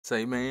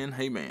Say man,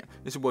 hey man,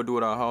 it's your boy Do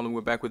It All Harlem.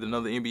 We're back with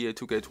another NBA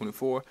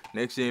 2K24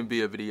 next gen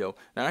build video.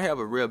 Now I have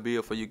a rare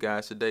build for you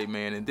guys today,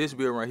 man, and this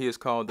build right here is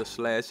called the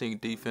Slashing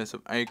Defensive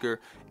Anchor.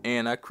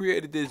 And I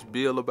created this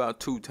build about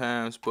 2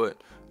 times,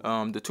 but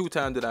the 2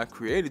 times that I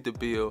created the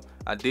build,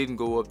 I didn't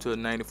go up to a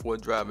 94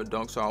 driving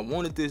dunk. So I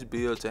wanted this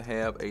build to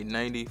have a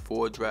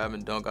 94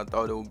 driving dunk. I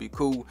thought it would be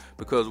cool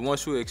because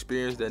once you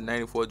experience that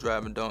 94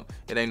 driving dunk,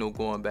 it ain't no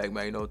going back,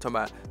 man. You know what I'm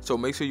talking about? So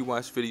make sure you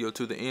watch the video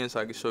to the end so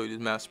I can show you this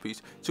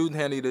masterpiece. Choose the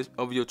handy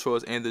of your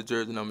choice and the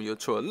jersey number of your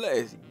choice.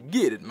 Let's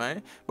get it,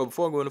 man. But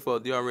before I go any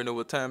further, you already know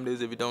what time it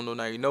is. If you don't know,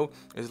 now you know.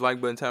 It's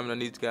like button time, and I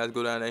need you guys to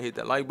go down there and hit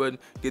that like button.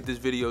 Get this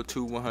video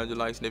to 100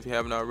 likes, and if you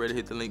haven't already,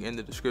 hit the link in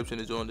the description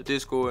to join the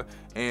Discord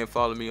and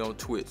follow me on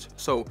Twitch.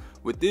 So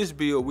with this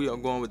build, we are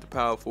going with the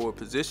power forward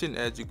position.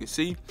 As you can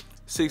see,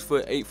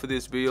 6'8" for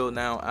this build.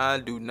 Now I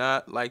do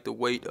not like the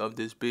weight of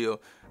this build.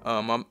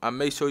 I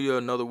may show you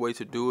another way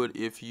to do it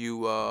if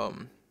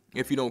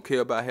you don't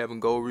care about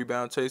having gold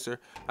rebound chaser.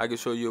 I can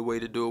show you a way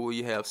to do it where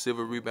you have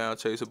silver rebound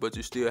chaser, but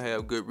you still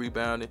have good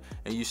rebounding,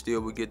 and you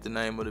still will get the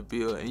name of the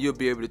build, and you'll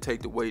be able to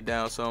take the weight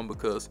down some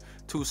because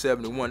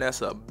 271,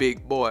 that's a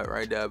big boy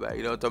right there, back.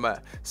 You know what I'm talking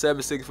about?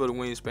 7'6" for the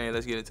wingspan.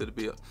 Let's get into the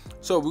build.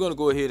 So we're gonna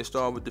go ahead and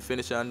start with the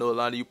finishing. I know a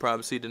lot of you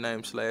probably see the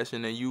name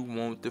slashing and you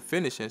want the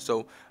finishing,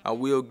 so I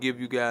will give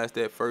you guys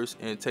that first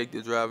and take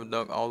the driving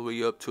dunk all the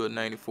way up to a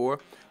 94.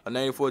 A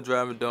 94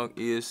 driving dunk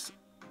is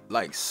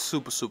like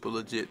super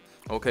legit,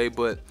 okay?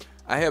 But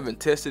I haven't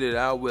tested it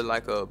out with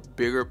like a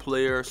bigger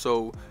player,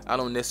 so I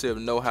don't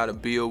necessarily know how the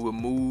build will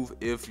move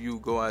if you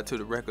go out to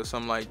the rack or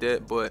something like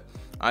that. But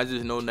I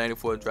just know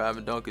 94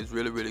 driving dunk is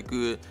really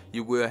good.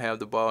 You will have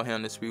the ball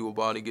handling speed with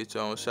ball to get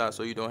your own shot,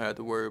 so you don't have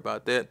to worry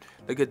about that.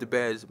 Look at the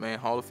badges, man.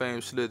 Hall of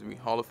Fame Slithery,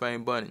 Hall of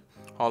Fame Bunny,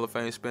 Hall of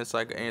Fame spin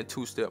cycle, and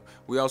 2-step.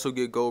 We also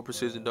get gold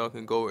precision dunk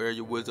and gold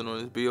area wizard on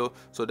this build,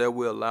 so that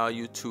will allow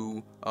you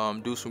to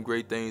do some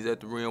great things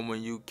at the rim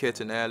when you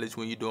catching alleys,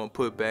 when you're doing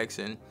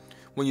putbacks, and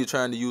when you're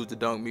trying to use the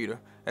dunk meter.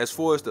 As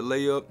far as the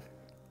layup,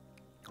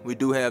 we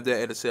do have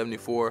that at a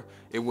 74.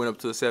 It went up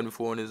to a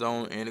 74 on its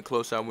own, and the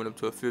close shot went up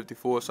to a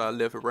 54, so I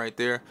left it right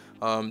there.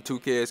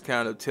 2K is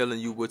kind of telling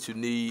you what you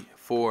need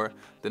for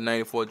the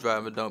 94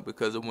 driving dunk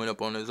because it went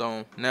up on its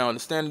own. Now the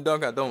standard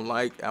dunk I don't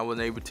like. I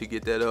wasn't able to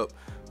get that up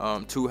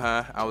too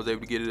high. I was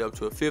able to get it up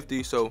to a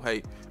 50, so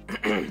hey,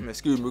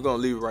 excuse me, we're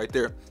gonna leave it right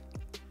there.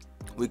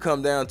 We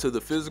come down to the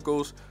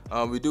physicals.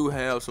 We do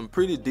have some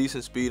pretty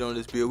decent speed on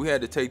this build. We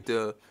had to take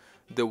the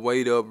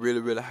weight up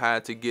really high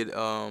to get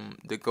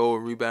the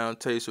gold rebound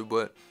chaser,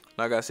 but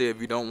like I said, if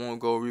you don't want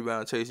gold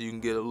rebound chaser, you can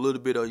get a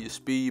little bit of your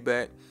speed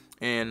back,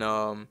 and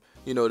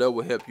you know, that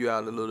will help you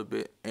out a little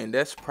bit, and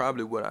that's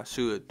probably what I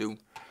should do.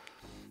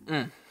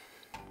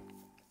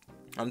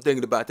 I'm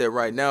thinking about that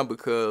right now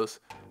because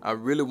I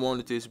really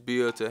wanted this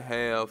build to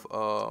have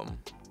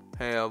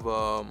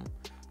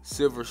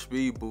silver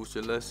speed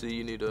booster. Let's see,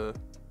 you need a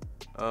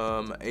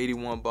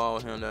 81 ball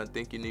handler. I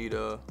think you need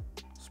a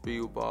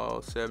speed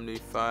ball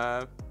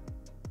 75.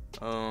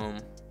 I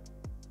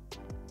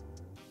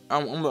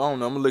don't know, I'm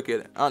gonna look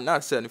at it.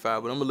 Not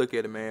 75, but I'm gonna look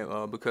at it,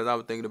 man, because I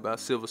was thinking about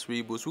silver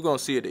speed boost. We're gonna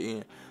see at the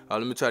end.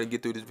 Let me try to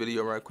get through this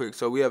video right quick.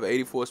 So we have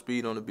 84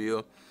 speed on the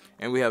build,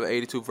 and we have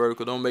 82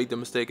 vertical. Don't make the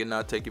mistake and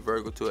not take your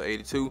vertical to an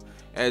 82.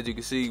 As you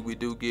can see, we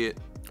do get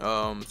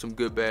some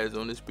good badges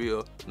on this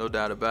build, no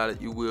doubt about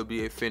it. You will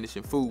be a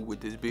finishing fool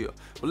with this build.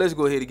 But let's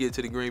go ahead and get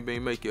to the green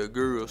bean, make your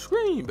girl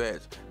scream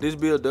badge. This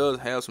build does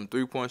have some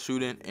 3-point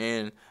shooting,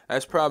 and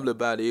that's probably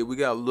about it. We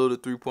got a little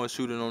 3-point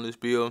shooting on this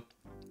build,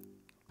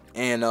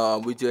 and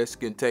we just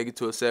can take it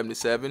to a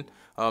 77.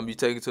 You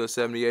take it to a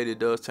 78, it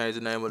does change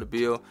the name of the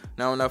build.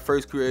 Now when I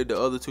first created the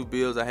other 2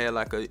 builds, I had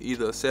like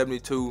either a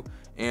 72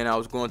 and I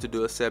was going to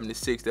do a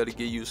 76. That'll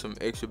give you some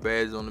extra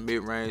badges on the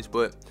mid-range,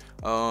 but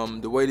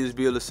the way this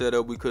build is set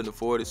up, we couldn't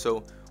afford it,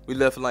 so we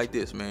left it like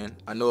this, man.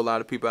 I know a lot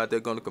of people out there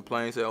gonna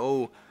complain, say,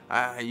 oh,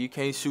 you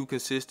can't shoot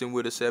consistent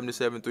with a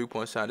 77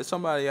 3-point shot. There's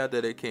somebody out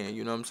there that can,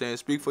 you know what I'm saying?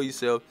 Speak for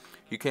yourself.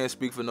 You can't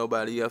speak for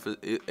nobody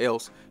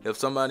else. If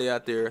somebody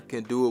out there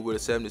can do it with a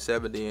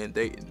 77,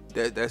 then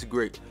that's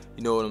great,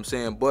 you know what I'm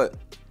saying? But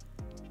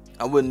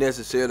I wouldn't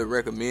necessarily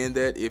recommend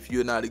that if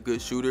you're not a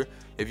good shooter.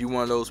 If you're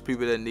one of those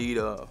people that need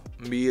a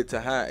mid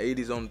to high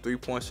 80s on the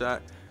 3-point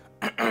shot,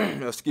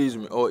 excuse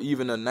me, or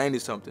even a 90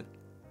 something,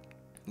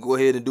 go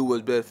ahead and do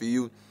what's best for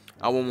you.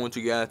 I won't want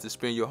you guys to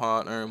spend your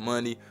hard-earned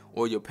money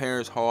or your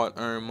parents'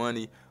 hard-earned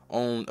money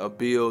on a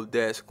build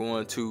that's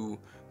going to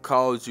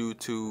cause you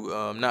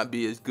to not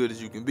be as good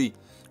as you can be.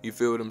 You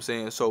feel what I'm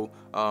saying? So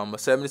a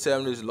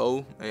 77 is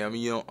low. I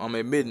mean, you know, I'm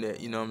admitting that,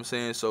 you know what I'm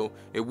saying? So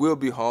it will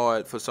be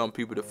hard for some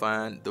people to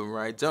find the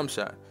right jump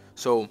shot.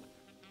 So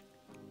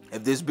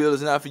if this build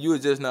is not for you,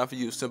 it's just not for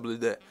you. Simple as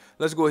that.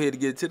 Let's go ahead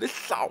and get to the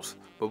sauce.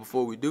 But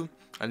before we do,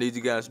 I need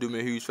you guys to do me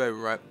a huge favor,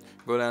 right?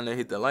 Go down there,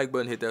 hit that like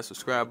button, hit that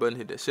subscribe button,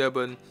 hit that share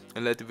button,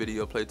 and let the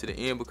video play to the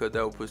end, because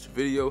that will push the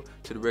video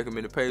to the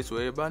recommended page so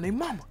everybody and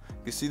their mama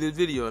can see this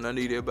video. And I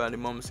need everybody and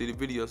their mama to see the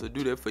video, so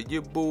do that for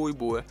your boy.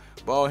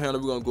 Ball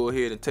handler, we're going to go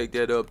ahead and take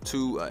that up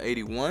to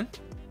 81.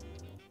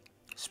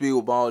 Speed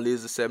with ball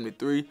is a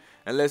 73.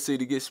 And let's see,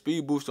 to get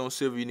speed boost on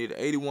silver, you need an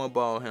 81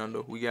 ball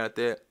handle. We got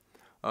that.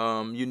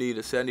 You need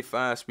a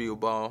 75 speed with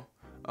ball.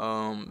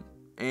 And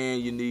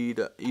you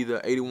need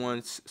either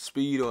 81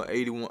 speed or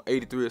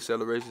 83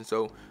 acceleration.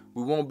 So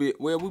we won't be,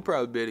 well, we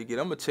probably better get,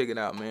 I'm going to check it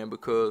out, man,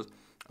 because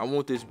I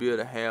want this build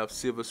to have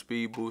silver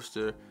speed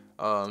booster,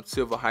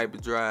 silver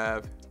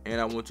hyperdrive, and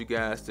I want you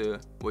guys to,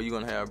 well, you're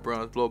going to have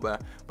bronze blow by,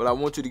 but I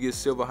want you to get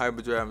silver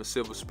hyperdrive and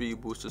silver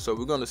speed booster. So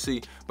we're going to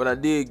see, but I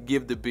did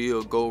give the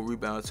build gold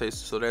rebound chaser,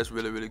 so that's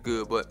really, really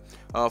good. But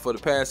for the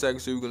pass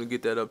accuracy, we're going to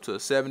get that up to a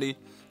 70.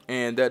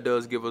 And that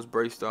does give us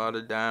break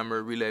starter,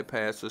 dimer, relay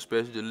pass, for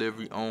special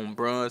delivery on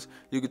bronze.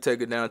 You can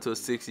take it down to a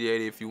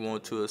 68 if you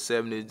want to. A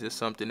 70 is just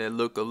something that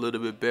look a little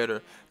bit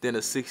better than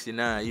a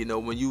 69. You know,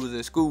 when you was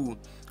in school,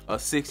 a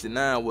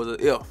 69 was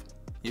an F.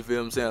 You feel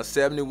what I'm saying? A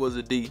 70 was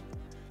a D.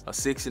 A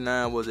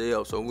 69 was an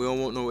F. So we don't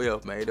want no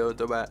F, man.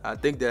 I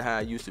think that's how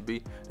it used to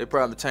be. They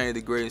probably changed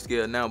the grading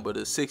scale now, but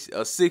a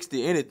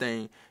 60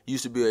 anything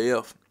used to be a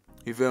F.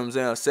 You feel what I'm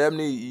saying? A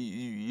 70,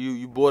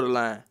 you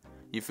borderline.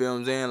 You feel what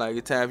I'm saying? Like,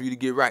 it's time for you to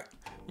get right.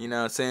 You know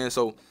what I'm saying?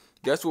 So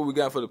that's what we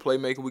got for the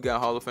playmaker. We got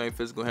Hall of Fame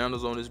physical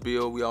handles on this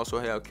build. We also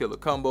have killer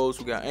combos.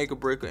 We got ankle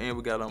breaker, and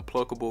we got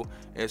unpluckable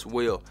as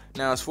well.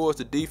 Now, as far as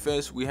the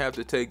defense, we have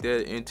to take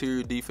that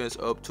interior defense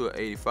up to an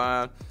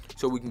 85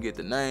 so we can get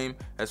the name.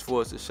 As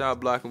far as the shot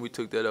blocking, we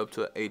took that up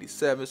to an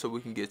 87 so we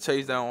can get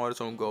chase down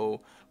artists on gold.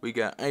 We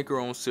got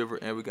anchor on silver,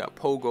 and we got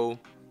pogo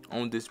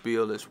on this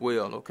build as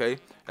well, okay?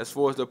 As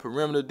far as the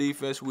perimeter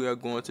defense, we are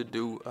going to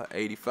do an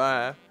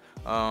 85.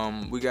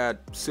 We got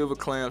silver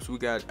clamps, we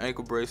got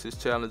ankle braces,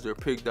 challenger,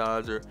 pick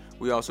dodger.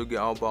 We also get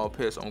all ball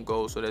pets on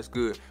gold, so that's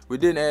good. We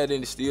didn't add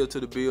any steel to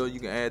the build. You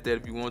can add that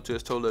if you want to.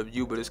 It's totally up to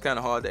you, but it's kind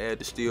of hard to add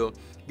the steel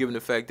given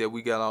the fact that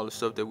we got all the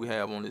stuff that we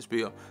have on this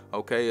build.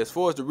 Okay, as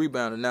far as the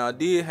rebounder, now I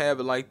did have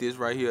it like this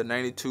right here,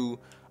 92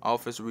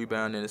 offensive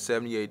rebound and a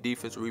 78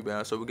 defensive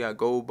rebound. So we got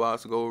gold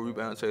box, gold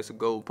rebound chaser,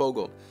 gold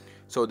pogo.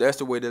 So that's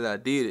the way that I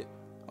did it,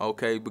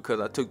 okay, because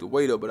I took the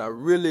weight up, but I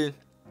really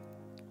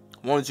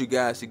wanted you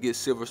guys to get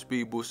silver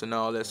speed boost and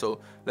all that. So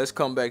let's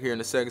come back here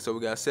in a second. So we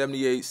got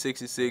 78,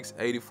 66,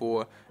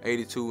 84,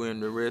 82,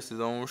 and the rest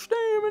is on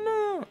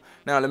stamina.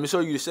 Now let me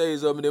show you the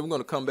shades of it, then we're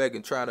gonna come back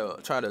and try to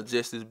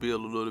adjust this build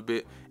a little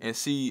bit and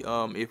see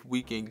if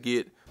we can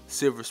get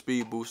silver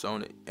speed boost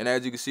on it. And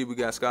as you can see, we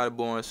got Scotty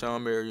Bourne,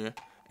 Sean Marion,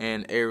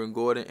 and Aaron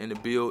Gordon, and the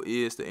build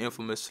is the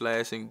infamous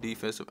slashing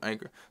defensive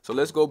anchor. So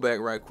let's go back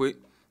right quick.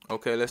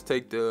 Okay, let's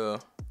take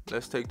the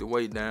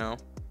weight down.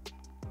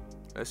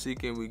 Let's see,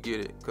 can we get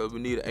it? Because we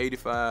need an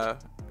 85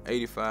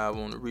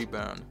 on the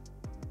rebound.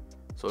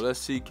 So let's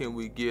see, can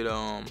we get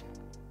the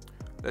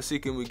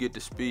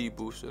speed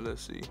booster?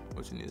 Let's see.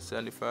 What you need, a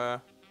 75?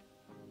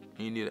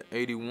 And you need an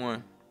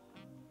 81.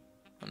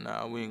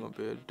 Nah, we ain't gonna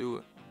be able to do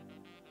it.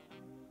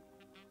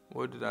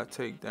 What did I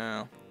take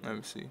down? Let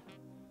me see.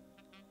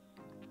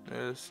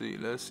 Let's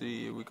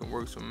see if we can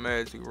work some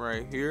magic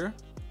right here.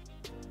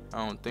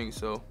 I don't think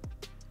so.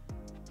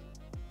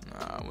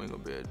 Nah, we ain't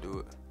gonna be able to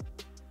do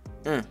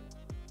it.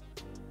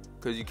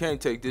 Cause you can't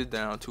take this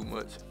down too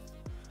much.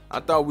 I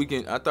thought we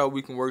can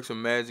work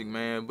some magic,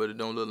 man, but it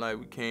don't look like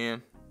we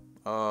can.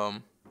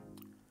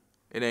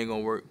 It ain't gonna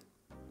work.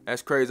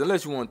 That's crazy.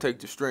 Unless you want to take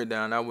the strength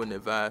down, I wouldn't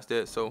advise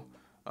that. So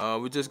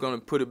we're just gonna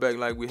put it back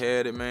like we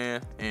had it,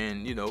 man,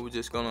 and you know, we're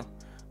just gonna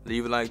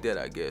leave it like that,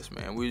 I guess,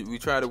 man. We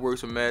try to work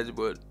some magic,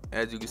 but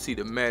as you can see,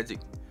 the magic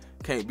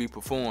can't be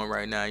performed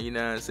right now. You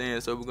know what I'm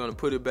saying? So we're gonna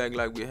put it back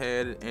like we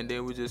had it, and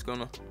then we're just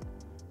gonna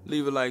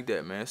leave it like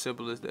that, man.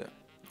 Simple as that.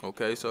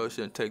 Okay, so it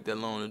shouldn't take that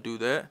long to do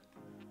that.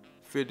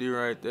 50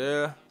 right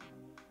there.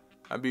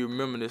 I be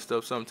remembering this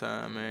stuff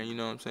sometime, man. You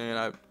know what I'm saying?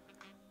 I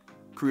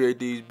create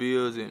these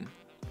builds and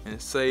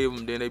save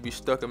them, then they be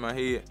stuck in my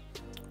head.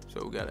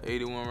 So we got an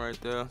 81 right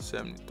there,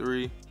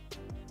 73,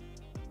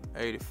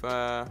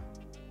 85,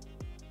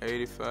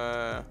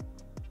 85,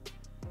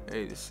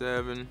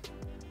 87,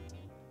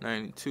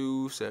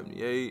 92,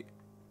 78.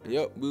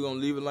 Yep, we're gonna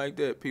leave it like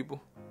that,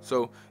 people.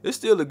 So it's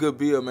still a good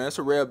build, man. It's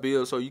a rare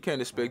build, so you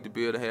can't expect the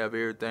build to have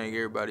everything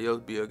everybody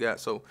else build got.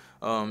 So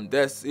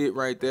that's it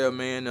right there,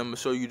 man. I'm gonna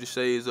show you the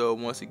shades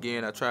once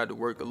again. I tried to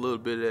work a little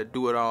bit of that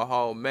do-it-all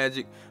Hall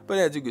magic, but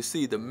as you can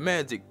see, the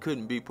magic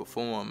couldn't be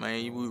performed,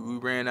 man. We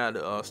ran out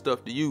of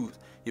stuff to use.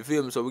 You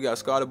feel me? So we got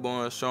Scotty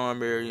Barnes, Sean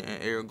Marion,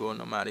 and Aaron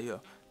Gordon. I'm out of here.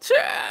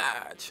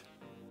 Charge!